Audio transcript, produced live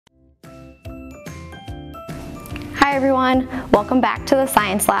Hi everyone, welcome back to the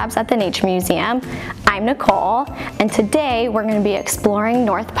Science Labs at the Nature Museum. I'm Nicole, and today we're going to be exploring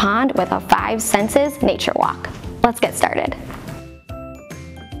North Pond with a 5 senses nature walk. Let's get started.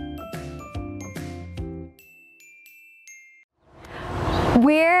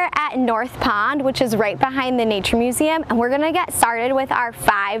 We're at North Pond, which is right behind the Nature Museum, and we're going to get started with our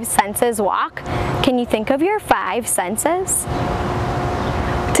 5 senses walk. Can you think of your 5 senses?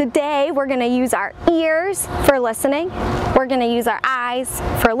 Today we're going to use our ears for listening, we're going to use our eyes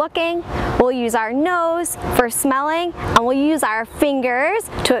for looking, we'll use our nose for smelling, and we'll use our fingers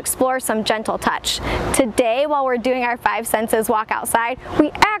to explore some gentle touch. Today, while we're doing our 5 senses walk outside,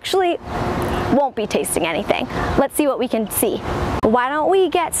 we actually won't be tasting anything. Let's see what we can see. Why don't we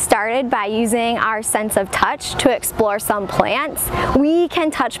get started by using our sense of touch to explore some plants. We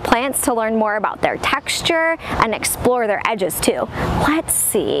can touch plants to learn more about their texture and explore their edges too. Let's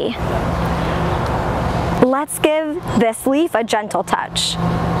see. Let's give this leaf a gentle touch.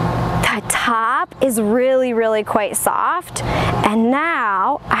 The top is really quite soft, and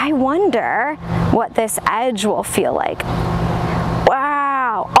now I wonder what this edge will feel like.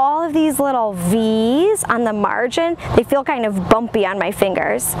 Wow, all of these little V's on the margin, they feel kind of bumpy on my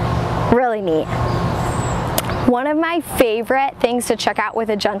fingers. Really neat. One of my favorite things to check out with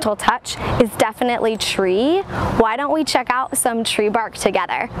a gentle touch is definitely tree. Why don't we check out some tree bark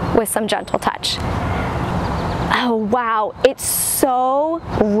together with some gentle touch? Oh wow, it's so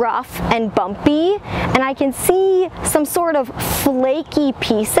rough and bumpy, and I can see some sort of flaky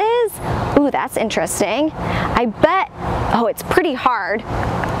pieces. Ooh, that's interesting. I bet, oh, it's pretty hard.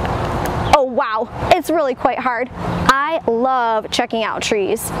 Oh wow, it's really quite hard. I love checking out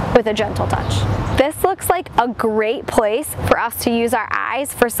trees with a gentle touch. This looks like a great place for us to use our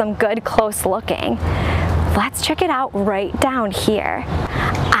eyes for some good close looking. Let's check it out right down here.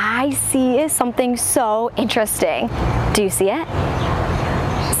 I see something so interesting. Do you see it?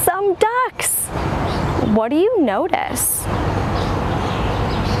 Some ducks. What do you notice?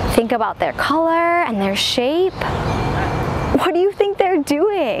 Think about their color and their shape. What do you think they're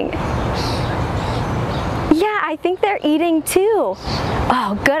doing? Yeah, I think they're eating too.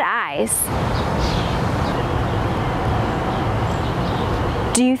 Oh, good eyes.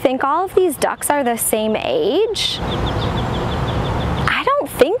 Do you think all of these ducks are the same age? I don't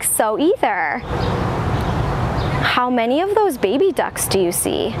think so either. How many of those baby ducks do you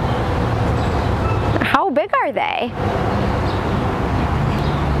see? How big are they?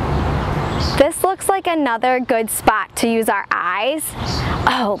 This looks like another good spot to use our eyes.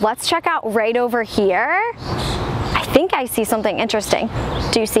 Oh, let's check out right over here. I think I see something interesting.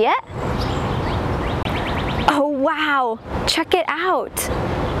 Do you see it? Oh wow, check it out.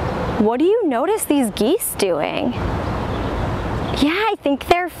 What do you notice these geese doing? Yeah, I think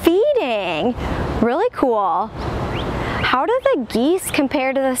they're feeding. Really cool. How do the geese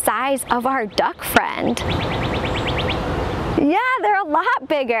compare to the size of our duck friend? Yeah, they're a lot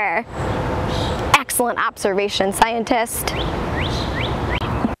bigger. Excellent observation, scientist.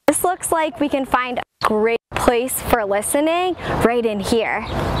 This looks like we can find a great place for listening right in here.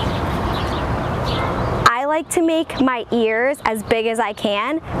 I like to make my ears as big as I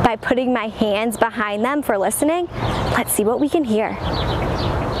can by putting my hands behind them for listening. Let's see what we can hear.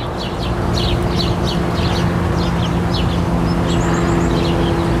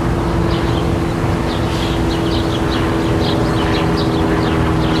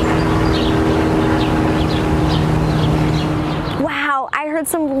 I heard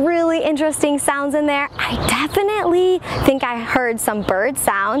some really interesting sounds in there. I definitely think I heard some bird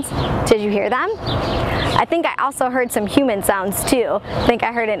sounds. Did you hear them? I think I also heard some human sounds too. I think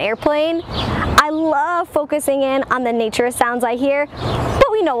I heard an airplane. I love focusing in on the nature sounds I hear,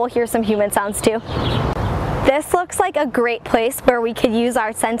 but we know we'll hear some human sounds too. This looks like a great place where we could use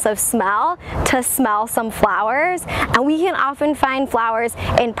our sense of smell to smell some flowers, and we can often find flowers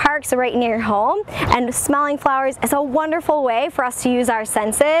in parks right near home, and smelling flowers is a wonderful way for us to use our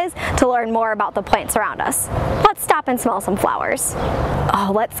senses to learn more about the plants around us. Let's stop and smell some flowers.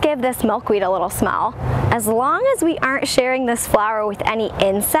 Oh, let's give this milkweed a little smell. As long as we aren't sharing this flower with any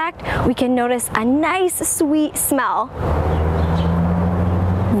insect, we can notice a nice sweet smell.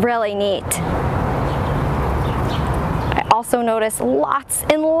 Really neat. Also notice lots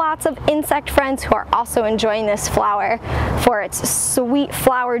and lots of insect friends who are also enjoying this flower for its sweet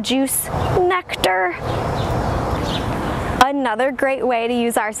flower juice, nectar. Another great way to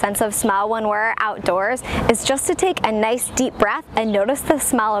use our sense of smell when we're outdoors is just to take a nice deep breath and notice the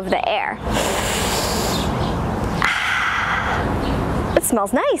smell of the air. It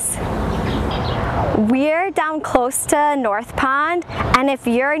smells nice. We're down close to North Pond, and if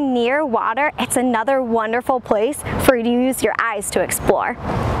you're near water, it's another wonderful place for you to use your eyes to explore.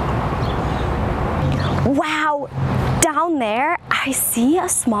 Wow, down there I see a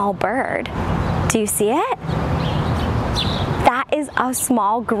small bird. Do you see it? That is a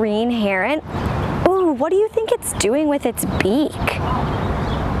small green heron. Ooh, what do you think it's doing with its beak?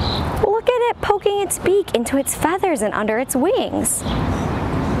 Look at it poking its beak into its feathers and under its wings.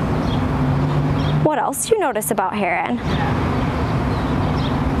 What else do you notice about heron?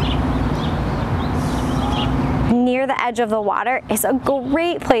 Near the edge of the water is a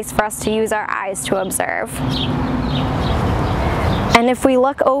great place for us to use our eyes to observe. And if we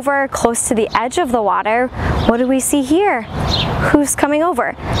look over close to the edge of the water, what do we see here? Who's coming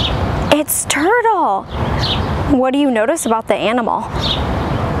over? It's turtle. What do you notice about the animal?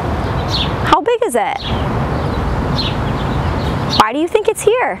 How big is it? Why do you think it's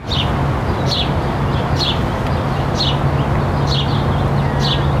here?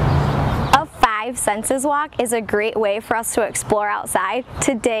 A five senses walk is a great way for us to explore outside.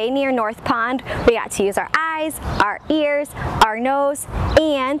 Today near North Pond, we got to use our eyes, our ears, our nose,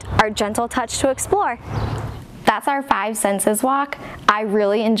 and our gentle touch to explore. That's our five senses walk. I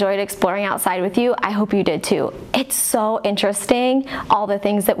really enjoyed exploring outside with you. I hope you did too. It's so interesting, all the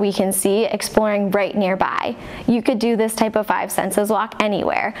things that we can see exploring right nearby. You could do this type of five senses walk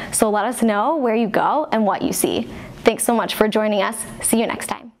anywhere. So let us know where you go and what you see. Thanks so much for joining us. See you next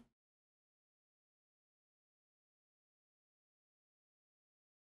time.